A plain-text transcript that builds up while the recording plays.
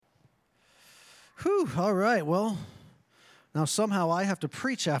Whew, all right. Well, now somehow I have to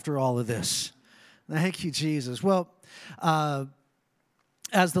preach after all of this. Thank you, Jesus. Well,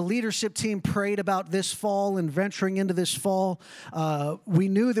 as the leadership team prayed about this fall and venturing into this fall, we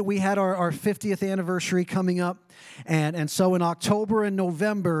knew that we had our 50th anniversary coming up. And so in October and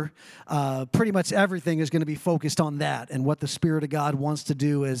November, pretty much everything is going to be focused on that and what the Spirit of God wants to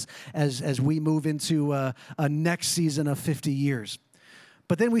do as we move into a next season of 50 years.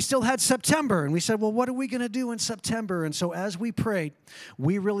 But then we still had September, and we said, well, what are we going to do in September? And so as we prayed,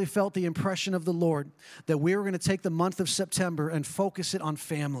 we really felt the impression of the Lord that we were going to take the month of September and focus it on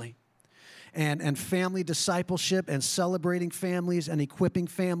family and family discipleship and celebrating families and equipping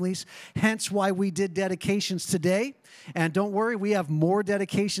families. Hence why we did dedications today. And don't worry, we have more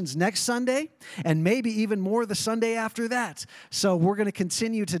dedications next Sunday and maybe even more the Sunday after that. So we're going to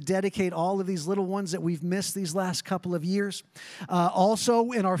continue to dedicate all of these little ones that we've missed these last couple of years.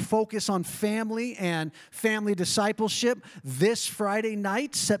 Also, in our focus on family and family discipleship, this Friday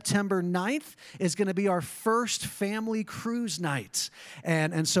night, September 9th, is going to be our first family cruise night.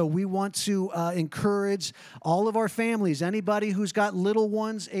 And so we want to encourage all of our families, anybody who's got little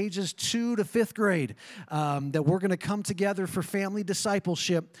ones ages 2 to 5th grade, that we're going to come together for family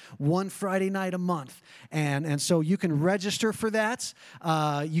discipleship one Friday night a month. And so you can register for that.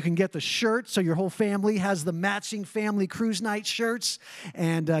 You can get the shirt so your whole family has the matching family cruise night shirts.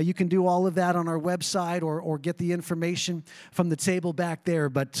 And you can do all of that on our website or get the information from the table back there.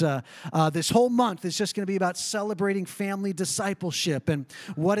 But this whole month is just going to be about celebrating family discipleship and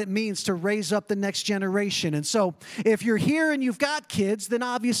what it means to raise up the next generation. And so if you're here and you've got kids, then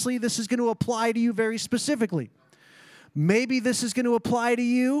obviously this is going to apply to you very specifically. Maybe this is going to apply to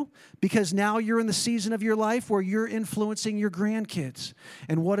you because now you're in the season of your life where you're influencing your grandkids.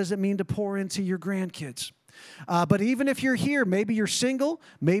 And what does it mean to pour into your grandkids? But even if you're here, maybe you're single,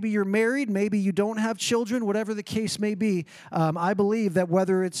 maybe you're married, maybe you don't have children, whatever the case may be, I believe that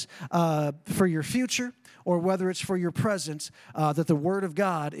whether it's for your future or whether it's for your present, that the Word of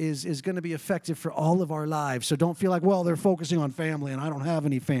God is going to be effective for all of our lives. So don't feel like, well, they're focusing on family and I don't have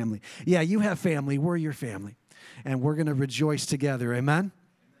any family. Yeah, you have family. We're your family. And we're going to rejoice together. Amen?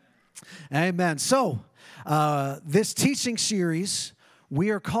 Amen. So this teaching series, we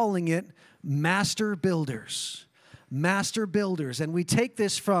are calling it Master Builders. Master Builders. And we take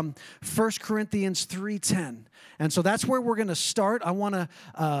this from 1 Corinthians 3:10. And so that's where we're going to start. I want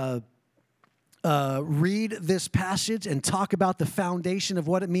to read this passage and talk about the foundation of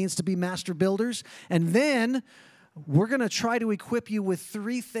what it means to be master builders. And then we're going to try to equip you with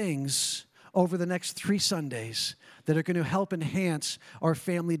 3 things over the next 3 Sundays that are going to help enhance our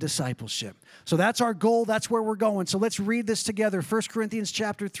family discipleship. So that's our goal. That's where we're going. So let's read this together. 1 Corinthians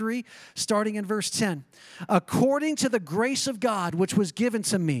chapter 3, starting in verse 10. According to the grace of God, which was given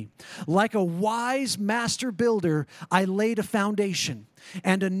to me, like a wise master builder, I laid a foundation,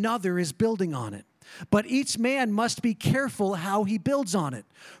 and another is building on it. But each man must be careful how he builds on it.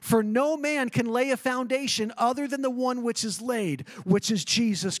 For no man can lay a foundation other than the one which is laid, which is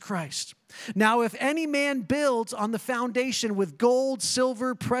Jesus Christ. Now, if any man builds on the foundation with gold,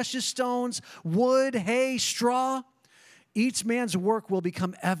 silver, precious stones, wood, hay, straw, each man's work will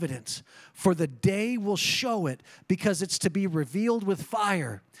become evident, for the day will show it, because it's to be revealed with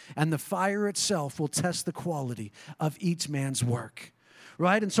fire, and the fire itself will test the quality of each man's work.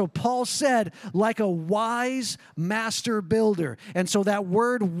 Right? And so Paul said, like a wise master builder. And so that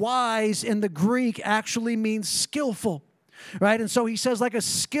word wise in the Greek actually means skillful. Right? And so he says like a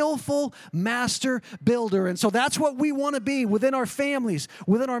skillful master builder. And so that's what we want to be within our families,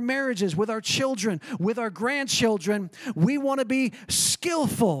 within our marriages, with our children, with our grandchildren. We want to be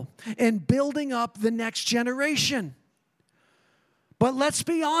skillful in building up the next generation. But let's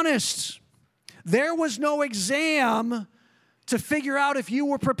be honest. There was no exam to figure out if you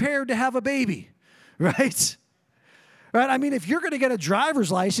were prepared to have a baby, right? Right? I mean, if you're going to get a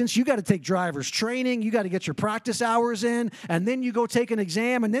driver's license, you got to take driver's training, you got to get your practice hours in, and then you go take an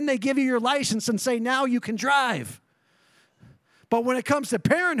exam, and then they give you your license and say, now you can drive. But when it comes to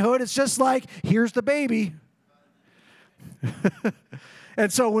parenthood, it's just like, here's the baby.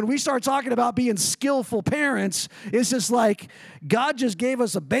 And so when we start talking about being skillful parents, it's just like, God just gave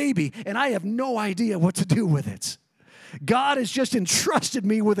us a baby, and I have no idea what to do with it. God has just entrusted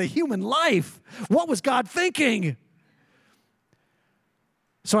me with a human life. What was God thinking?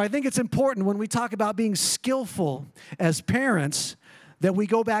 So I think it's important when we talk about being skillful as parents that we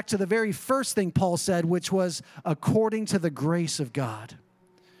go back to the very first thing Paul said, which was according to the grace of God.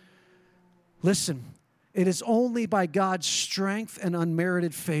 Listen, it is only by God's strength and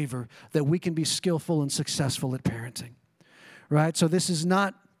unmerited favor that we can be skillful and successful at parenting. Right? So this is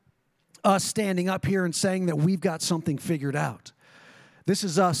not us standing up here and saying that we've got something figured out. This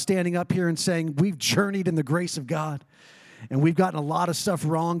is us standing up here and saying we've journeyed in the grace of God. And we've gotten a lot of stuff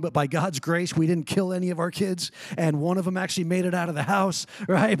wrong, but by God's grace, we didn't kill any of our kids. And one of them actually made it out of the house,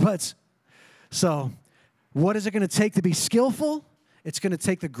 right? So what is it going to take to be skillful? It's going to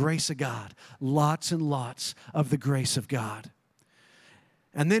take the grace of God. Lots and lots of the grace of God.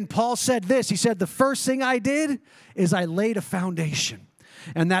 And then Paul said this. He said, the first thing I did is I laid a foundation.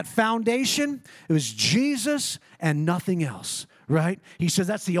 And that foundation, it was Jesus and nothing else. Right? He says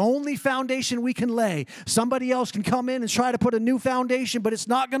that's the only foundation we can lay. Somebody else can come in and try to put a new foundation, but it's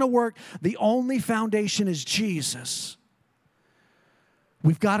not going to work. The only foundation is Jesus.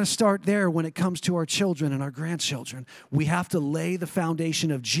 We've got to start there when it comes to our children and our grandchildren. We have to lay the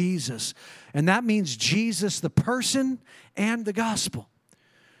foundation of Jesus. And that means Jesus, the person, and the gospel.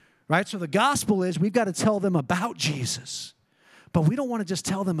 Right? So the gospel is we've got to tell them about Jesus. But we don't want to just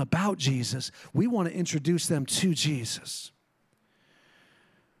tell them about Jesus. We want to introduce them to Jesus.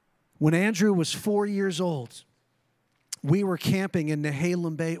 When Andrew was 4 years old, we were camping in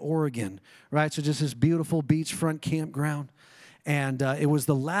Nehalem Bay, Oregon, right? So just this beautiful beachfront campground. And it was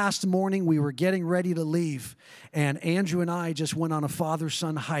the last morning we were getting ready to leave. And Andrew and I just went on a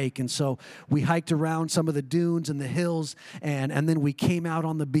father-son hike. And so we hiked around some of the dunes and the hills. And then we came out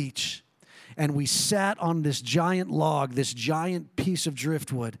on the beach. And we sat on this giant log, this giant piece of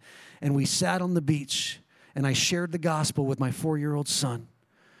driftwood. And we sat on the beach. And I shared the gospel with my 4-year-old son.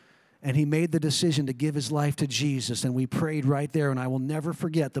 And he made the decision to give his life to Jesus. And we prayed right there. And I will never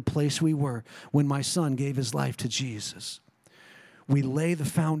forget the place we were when my son gave his life to Jesus. We lay the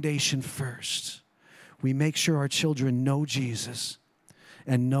foundation first. We make sure our children know Jesus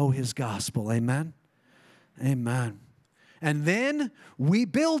and know his gospel. Amen? Amen. And then we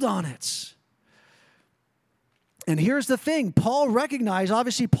build on it. And here's the thing. Paul recognized,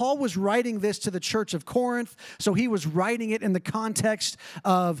 obviously, Paul was writing this to the church of Corinth. So he was writing it in the context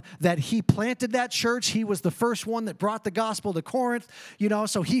of that he planted that church. He was the first one that brought the gospel to Corinth.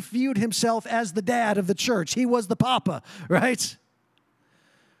 So he viewed himself as the dad of the church. He was the papa, right?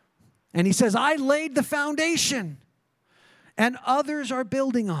 And he says, I laid the foundation, and others are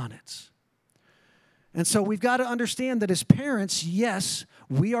building on it. And so we've got to understand that as parents, yes,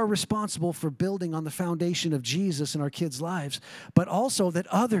 we are responsible for building on the foundation of Jesus in our kids' lives, but also that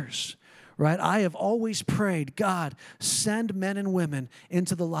others, right? I have always prayed, God, send men and women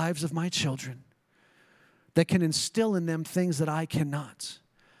into the lives of my children that can instill in them things that I cannot,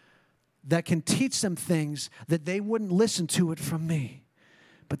 that can teach them things that they wouldn't listen to it from me,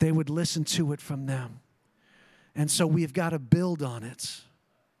 but they would listen to it from them. And so we've got to build on it.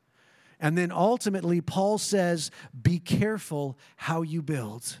 And then ultimately, Paul says, be careful how you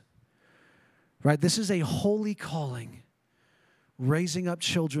build. Right? This is a holy calling, raising up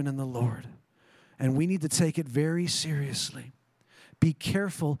children in the Lord. And we need to take it very seriously. Be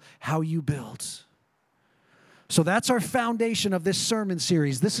careful how you build. So that's our foundation of this sermon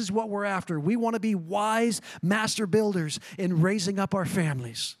series. This is what we're after. We want to be wise master builders in raising up our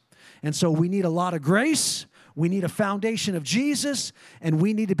families. And so we need a lot of grace. We need a foundation of Jesus, and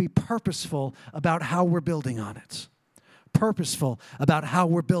we need to be purposeful about how we're building on it. Purposeful about how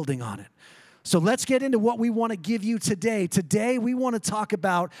we're building on it. So let's get into what we want to give you today. Today, we want to talk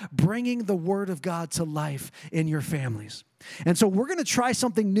about bringing the Word of God to life in your families. And so we're going to try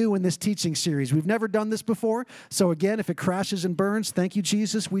something new in this teaching series. We've never done this before. So again, if it crashes and burns, thank you,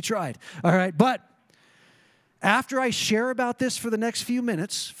 Jesus, we tried. All right, but after I share about this for the next few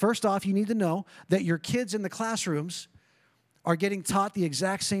minutes, first off, you need to know that your kids in the classrooms are getting taught the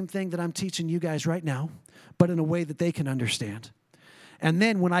exact same thing that I'm teaching you guys right now, but in a way that they can understand. And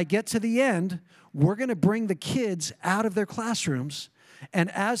then when I get to the end, we're going to bring the kids out of their classrooms, and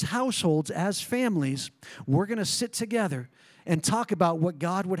as households, as families, we're going to sit together and talk about what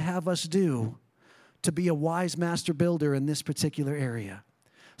God would have us do to be a wise master builder in this particular area.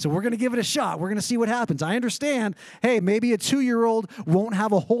 So we're going to give it a shot. We're going to see what happens. I understand, hey, maybe a 2-year-old won't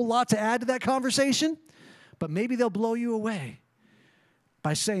have a whole lot to add to that conversation, but maybe they'll blow you away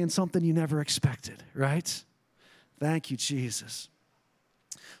by saying something you never expected, right? Thank you, Jesus.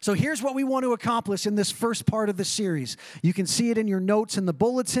 So here's what we want to accomplish in this first part of the series. You can see it in your notes in the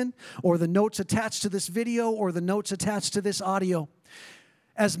bulletin, or the notes attached to this video, or the notes attached to this audio.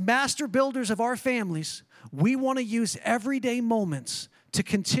 As master builders of our families, we want to use everyday moments to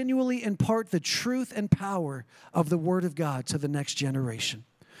continually impart the truth and power of the Word of God to the next generation.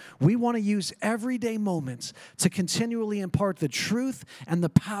 We want to use everyday moments to continually impart the truth and the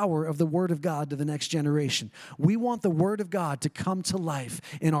power of the Word of God to the next generation. We want the Word of God to come to life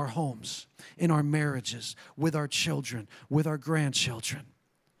in our homes, in our marriages, with our children, with our grandchildren.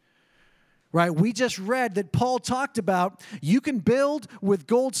 right? We just read that Paul talked about you can build with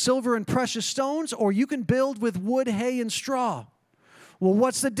gold, silver, and precious stones, or you can build with wood, hay, and straw. Well,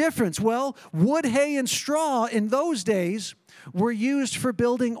 what's the difference? Well, wood, hay, and straw in those days were used for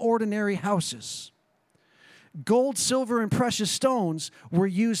building ordinary houses. Gold, silver, and precious stones were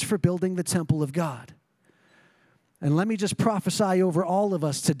used for building the temple of God. And let me just prophesy over all of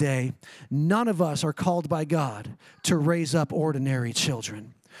us today, none of us are called by God to raise up ordinary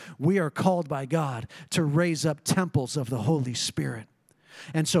children. We are called by God to raise up temples of the Holy Spirit.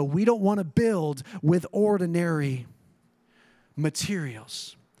 And so we don't want to build with ordinary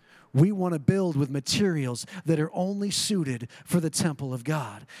materials. We want to build with materials that are only suited for the temple of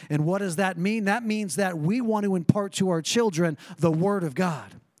God. And what does that mean? That means that we want to impart to our children the Word of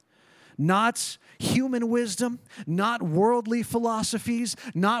God. Not human wisdom, not worldly philosophies,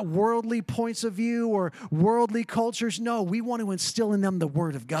 not worldly points of view or worldly cultures. No, we want to instill in them the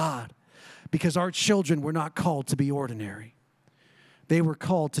Word of God, because our children were not called to be ordinary. They were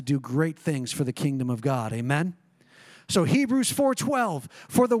called to do great things for the kingdom of God. Amen? So Hebrews 4:12,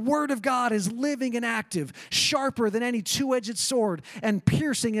 for the word of God is living and active, sharper than any two-edged sword, and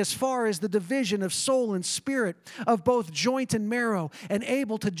piercing as far as the division of soul and spirit, of both joint and marrow, and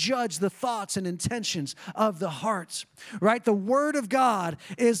able to judge the thoughts and intentions of the hearts. Right? The word of God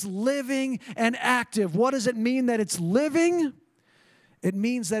is living and active. What does it mean that it's living? It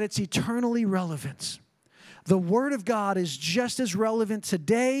means that it's eternally relevant. The word of God is just as relevant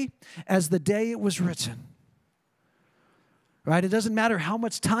today as the day it was written. Right? It doesn't matter how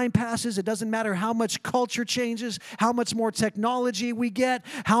much time passes. It doesn't matter how much culture changes, how much more technology we get,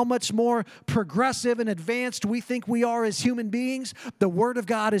 how much more progressive and advanced we think we are as human beings. The Word of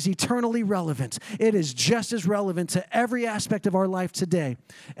God is eternally relevant. It is just as relevant to every aspect of our life today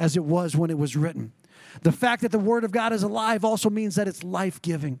as it was when it was written. The fact that the Word of God is alive also means that it's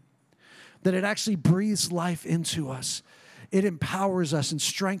life-giving, that it actually breathes life into us. It empowers us and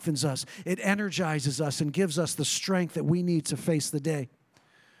strengthens us. It energizes us and gives us the strength that we need to face the day.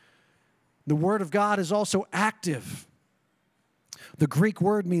 The Word of God is also active. The Greek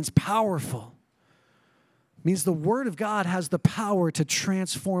word means powerful. It means the Word of God has the power to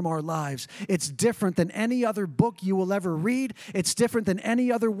transform our lives. It's different than any other book you will ever read. It's different than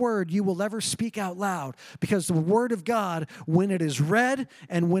any other word you will ever speak out loud. Because the Word of God, when it is read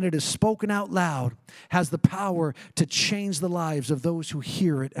and when it is spoken out loud, has the power to change the lives of those who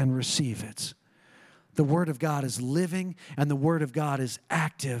hear it and receive it. The Word of God is living and the Word of God is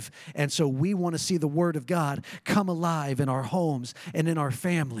active. And so we want to see the Word of God come alive in our homes and in our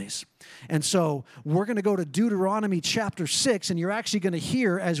families. And so we're going to go to Deuteronomy chapter 6, and you're actually going to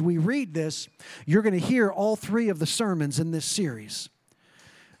hear, as we read this, you're going to hear all three of the sermons in this series.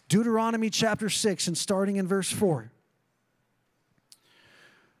 Deuteronomy chapter 6, and starting in verse 4.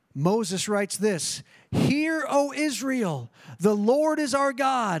 Moses writes this, "Hear, O Israel, the Lord is our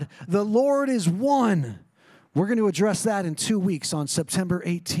God, the Lord is one." We're going to address that in 2 weeks on September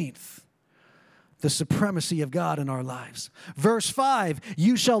 18th. The supremacy of God in our lives. Verse 5,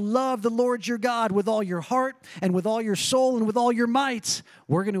 "You shall love the Lord your God with all your heart and with all your soul and with all your might."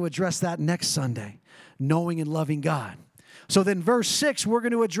 We're going to address that next Sunday, knowing and loving God. So then verse 6, we're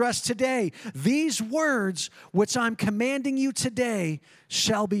going to address today, "These words which I'm commanding you today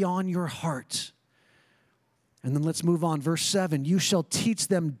shall be on your heart." And then let's move on. Verse 7, "You shall teach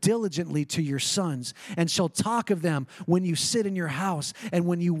them diligently to your sons, and shall talk of them when you sit in your house, and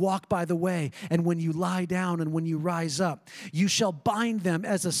when you walk by the way, and when you lie down, and when you rise up. You shall bind them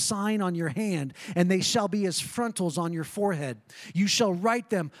as a sign on your hand, and they shall be as frontals on your forehead. You shall write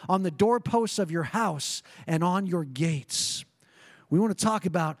them on the doorposts of your house and on your gates." We want to talk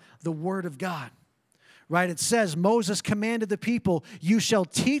about the Word of God. Right? It says Moses commanded the people, "You shall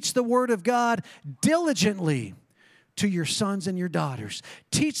teach the word of God diligently to your sons and your daughters."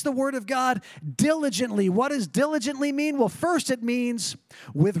 Teach the word of God diligently. What does diligently mean? Well, first it means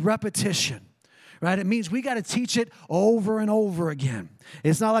with repetition. Right? It means we got to teach it over and over again.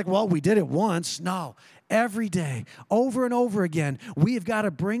 It's not like, well, we did it once. No. Every day, over and over again, we have got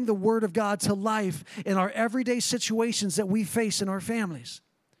to bring the word of God to life in our everyday situations that we face in our families.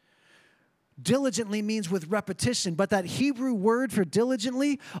 Diligently means with repetition, but that Hebrew word for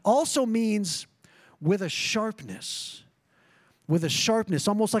diligently also means with a sharpness. With a sharpness,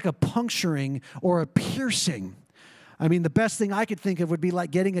 almost like a puncturing or a piercing. I mean, the best thing I could think of would be like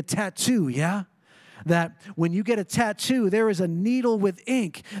getting a tattoo, yeah? That when you get a tattoo, there is a needle with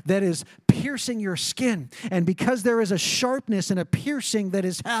ink that is piercing your skin. And because there is a sharpness and a piercing that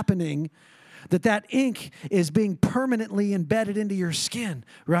is happening, that ink is being permanently embedded into your skin,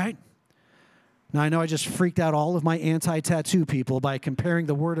 right? Now, I know I just freaked out all of my anti-tattoo people by comparing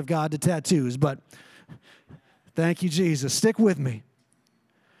the Word of God to tattoos, but thank you, Jesus. Stick with me.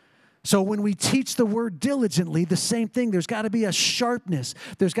 So when we teach the Word diligently, the same thing, there's got to be a sharpness.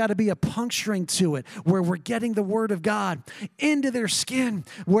 There's got to be a puncturing to it where we're getting the Word of God into their skin,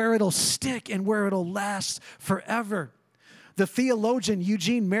 where it'll stick and where it'll last forever. The theologian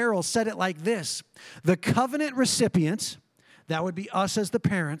Eugene Merrill said it like this: the covenant recipient, that would be us as the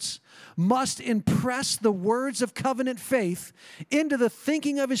parents, must impress the words of covenant faith into the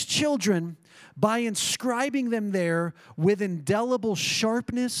thinking of his children by inscribing them there with indelible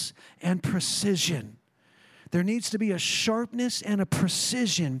sharpness and precision. There needs to be a sharpness and a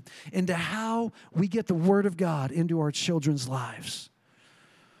precision into how we get the Word of God into our children's lives.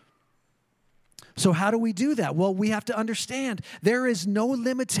 So how do we do that? Well, we have to understand there is no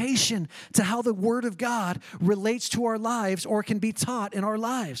limitation to how the Word of God relates to our lives or can be taught in our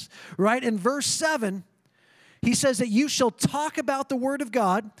lives, right? In verse 7, he says that you shall talk about the Word of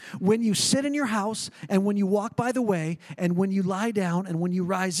God when you sit in your house and when you walk by the way and when you lie down and when you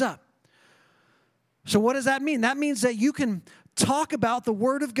rise up. So what does that mean? That means that you can talk about the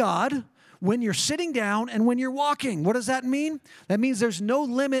Word of God when you're sitting down and when you're walking. What does that mean? That means there's no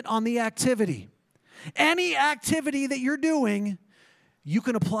limit on the activity. Any activity that you're doing, you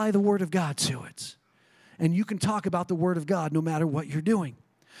can apply the Word of God to it. And you can talk about the Word of God no matter what you're doing.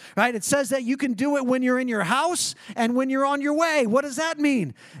 Right? It says that you can do it when you're in your house and when you're on your way. What does that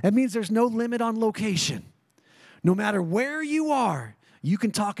mean? It means there's no limit on location. No matter where you are, you can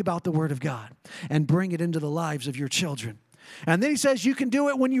talk about the Word of God and bring it into the lives of your children. And then he says you can do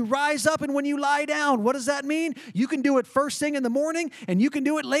it when you rise up and when you lie down. What does that mean? You can do it first thing in the morning and you can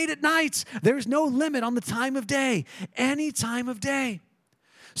do it late at night. There's no limit on the time of day, any time of day.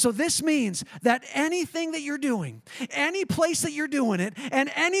 So this means that anything that you're doing, any place that you're doing it,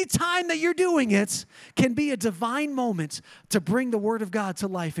 and any time that you're doing it can be a divine moment to bring the Word of God to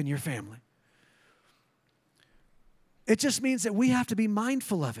life in your family. It just means that we have to be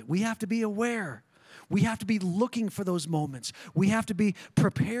mindful of it. We have to be aware. We have to be looking for those moments. We have to be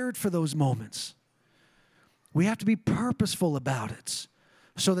prepared for those moments. We have to be purposeful about it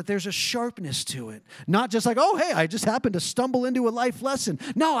so that there's a sharpness to it. Not just like, oh, hey, I just happened to stumble into a life lesson.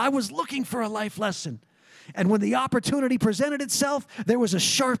 No, I was looking for a life lesson. And when the opportunity presented itself, there was a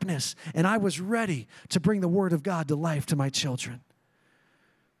sharpness, and I was ready to bring the Word of God to life to my children.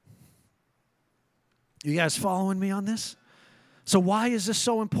 You guys following me on this? So why is this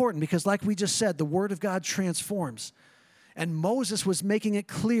so important? Because like we just said, the Word of God transforms. And Moses was making it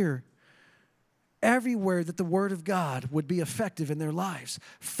clear everywhere that the Word of God would be effective in their lives.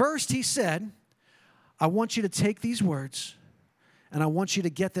 First, he said, I want you to take these words and I want you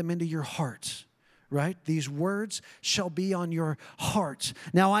to get them into your heart. Right? These words shall be on your heart.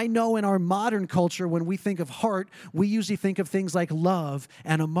 Now, I know in our modern culture, when we think of heart, we usually think of things like love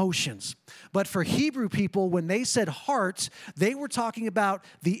and emotions. But for Hebrew people, when they said heart, they were talking about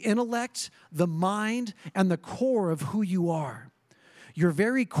the intellect, the mind, and the core of who you are. Your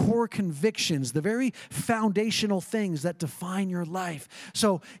very core convictions, the very foundational things that define your life.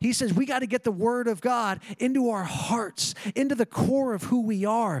 So he says we got to get the Word of God into our hearts, into the core of who we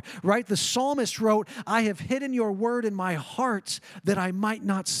are, right? The psalmist wrote, I have hidden your word in my heart that I might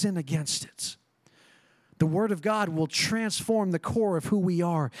not sin against it. The Word of God will transform the core of who we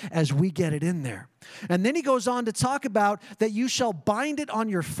are as we get it in there. And then he goes on to talk about that you shall bind it on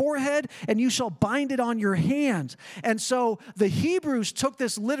your forehead and you shall bind it on your hand. And so the Hebrews took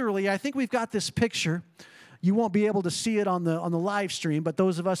this literally. I think we've got this picture. You won't be able to see it on the live stream, but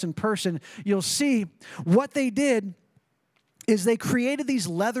those of us in person, you'll see what they did is they created these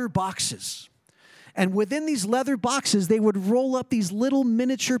leather boxes. And within these leather boxes, they would roll up these little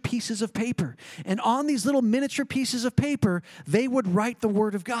miniature pieces of paper. And on these little miniature pieces of paper, they would write the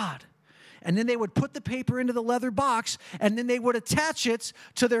Word of God. And then they would put the paper into the leather box, and then they would attach it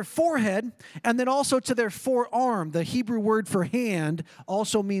to their forehead and then also to their forearm. The Hebrew word for hand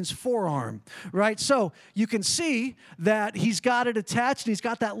also means forearm, right? So you can see that he's got it attached, and he's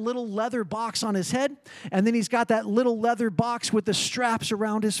got that little leather box on his head, and then he's got that little leather box with the straps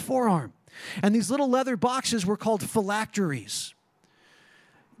around his forearm. And these little leather boxes were called phylacteries.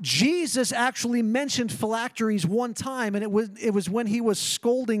 Jesus actually mentioned phylacteries one time, and it was when he was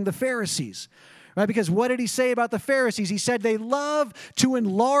scolding the Pharisees. Right? Because what did he say about the Pharisees? He said they love to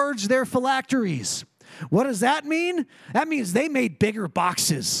enlarge their phylacteries. What does that mean? That means they made bigger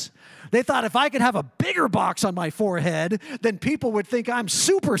boxes. They thought if I could have a bigger box on my forehead, then people would think I'm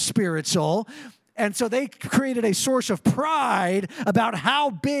super spiritual. And so they created a source of pride about how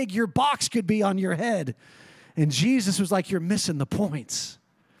big your box could be on your head. And Jesus was like, you're missing the points.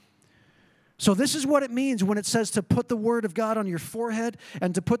 So this is what it means when it says to put the word of God on your forehead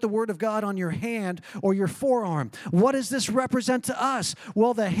and to put the word of God on your hand or your forearm. What does this represent to us?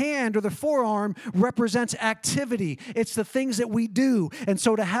 Well, the hand or the forearm represents activity. It's the things that we do. And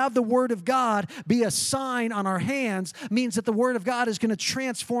so to have the word of God be a sign on our hands means that the word of God is going to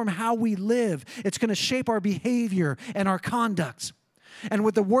transform how we live. It's going to shape our behavior and our conduct. And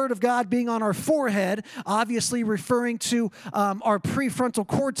with the word of God being on our forehead, obviously referring to our prefrontal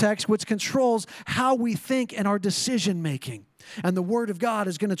cortex, which controls how we think and our decision making. And the word of God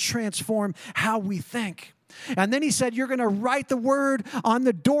is going to transform how we think. And then he said, you're going to write the word on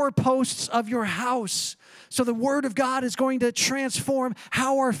the doorposts of your house. So the word of God is going to transform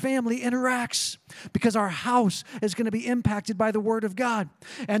how our family interacts, because our house is going to be impacted by the word of God.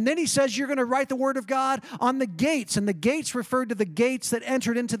 And then he says you're going to write the word of God on the gates. And the gates referred to the gates that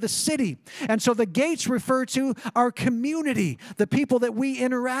entered into the city. And so the gates refer to our community, the people that we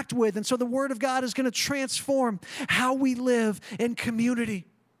interact with. And so the word of God is going to transform how we live in community.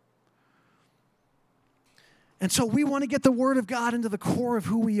 And so we want to get the word of God into the core of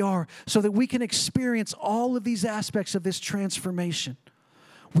who we are so that we can experience all of these aspects of this transformation.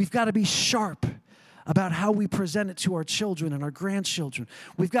 We've got to be sharp about how we present it to our children and our grandchildren.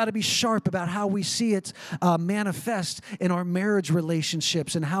 We've got to be sharp about how we see it manifest in our marriage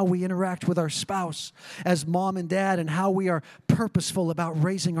relationships and how we interact with our spouse as mom and dad, and how we are purposeful about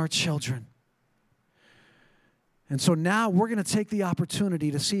raising our children. And so now we're going to take the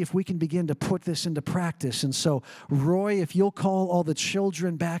opportunity to see if we can begin to put this into practice. And so, Roy, if you'll call all the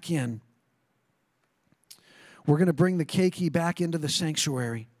children back in, we're going to bring the keiki back into the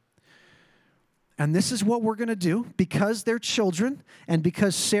sanctuary. And this is what we're going to do, because they're children and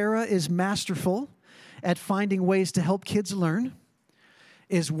because Sarah is masterful at finding ways to help kids learn,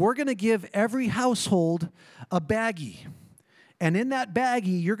 is we're going to give every household a baggie. And in that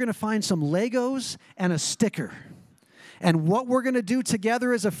baggie, you're going to find some Legos and a sticker. And what we're going to do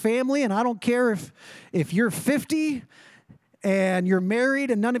together as a family, and I don't care if you're 50 and you're married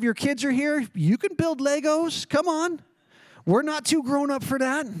and none of your kids are here, you can build Legos. Come on. We're not too grown up for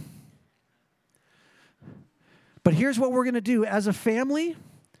that. But here's what we're going to do as a family,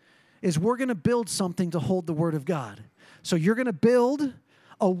 is we're going to build something to hold the word of God. So you're going to build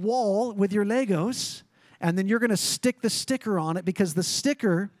a wall with your Legos, and then you're going to stick the sticker on it, because the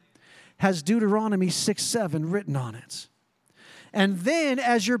sticker has Deuteronomy 6:7 written on it. And then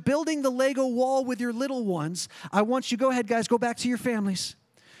as you're building the Lego wall with your little ones, I want you, go ahead guys, go back to your families.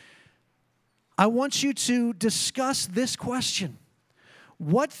 I want you to discuss this question.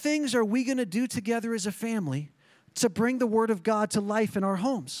 What things are we going to do together as a family to bring the word of God to life in our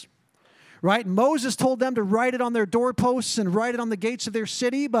homes? Right? Moses told them to write it on their doorposts and write it on the gates of their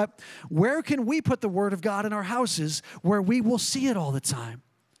city, but where can we put the word of God in our houses where we will see it all the time?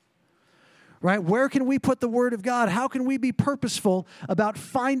 Right? Where can we put the word of God? How can we be purposeful about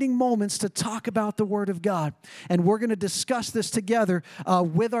finding moments to talk about the word of God? And we're going to discuss this together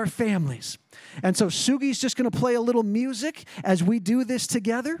with our families. And so Sugi's just going to play a little music as we do this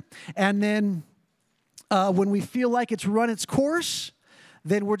together. And then when we feel like it's run its course,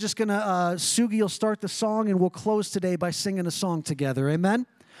 then we're just going to, Sugi will start the song, and we'll close today by singing a song together. Amen?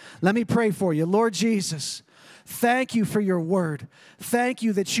 Let me pray for you. Lord Jesus, thank you for your word. Thank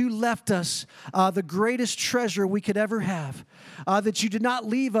you that you left us the greatest treasure we could ever have. That you did not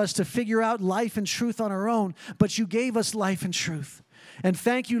leave us to figure out life and truth on our own, but you gave us life and truth. And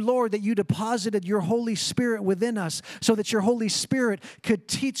thank you, Lord, that you deposited your Holy Spirit within us so that your Holy Spirit could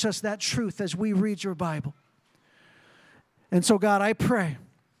teach us that truth as we read your Bible. And so, God, I pray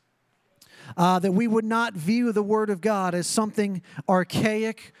that we would not view the Word of God as something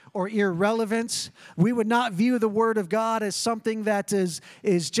archaic or irrelevant. We would not view the Word of God as something that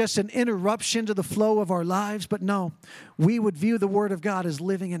is just an interruption to the flow of our lives. But no, we would view the Word of God as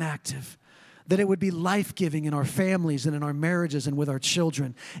living and active. That it would be life-giving in our families and in our marriages and with our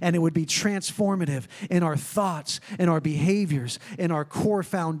children. And it would be transformative in our thoughts, in our behaviors, in our core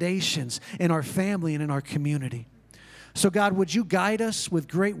foundations, in our family and in our community. So God, would you guide us with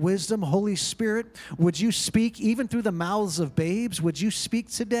great wisdom? Holy Spirit, would you speak even through the mouths of babes? Would you speak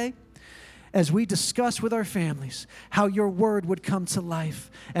today as we discuss with our families how your word would come to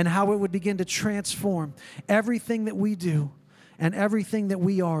life and how it would begin to transform everything that we do and everything that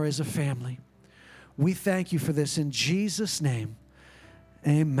we are as a family? We thank you for this in Jesus' name.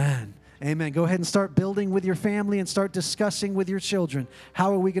 Amen. Amen. Go ahead and start building with your family and start discussing with your children.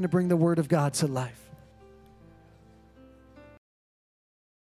 How are we going to bring the word of God to life?